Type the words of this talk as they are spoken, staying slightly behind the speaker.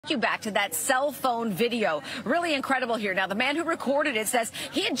You back to that cell phone video. Really incredible here. Now, the man who recorded it says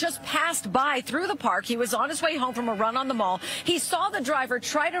he had just passed by through the park. He was on his way home from a run on the mall. He saw the driver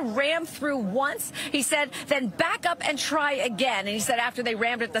try to ram through once. He said, then back up and try again. And he said, after they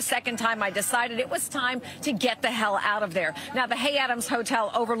rammed it the second time, I decided it was time to get the hell out of there. Now, the Hay Adams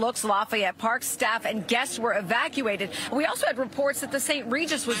Hotel overlooks Lafayette Park. Staff and guests were evacuated. We also had reports that the St.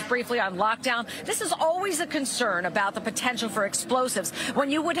 Regis was briefly on lockdown. This is always a concern about the potential for explosives when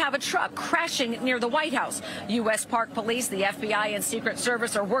you would have a truck crashing near the White House. U.S. Park Police, the FBI, and Secret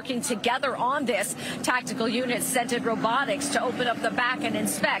Service are working together on this. Tactical units sent in robotics to open up the back and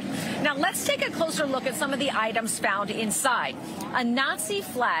inspect. Now, let's take a closer look at some of the items found inside. A Nazi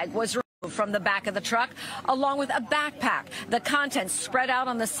flag was removed from the back of the truck, along with a backpack. The contents spread out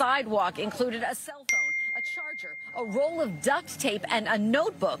on the sidewalk included a cell phone, a charger, a roll of duct tape, and a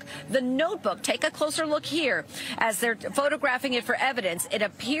notebook. The notebook, take a closer look here. As they're photographing it for evidence, it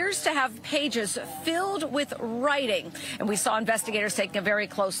appears to have pages filled with writing. And we saw investigators taking a very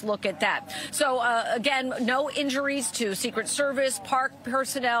close look at that. So, again, no injuries to Secret Service, park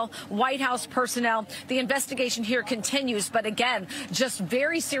personnel, White House personnel. The investigation here continues, but again, just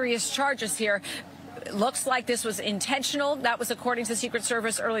very serious charges here. It looks like this was intentional. That was according to the Secret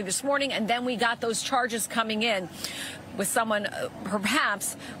Service early this morning. And then we got those charges coming in with someone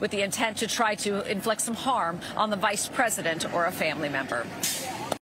perhaps with the intent to try to inflict some harm on the vice president or a family member.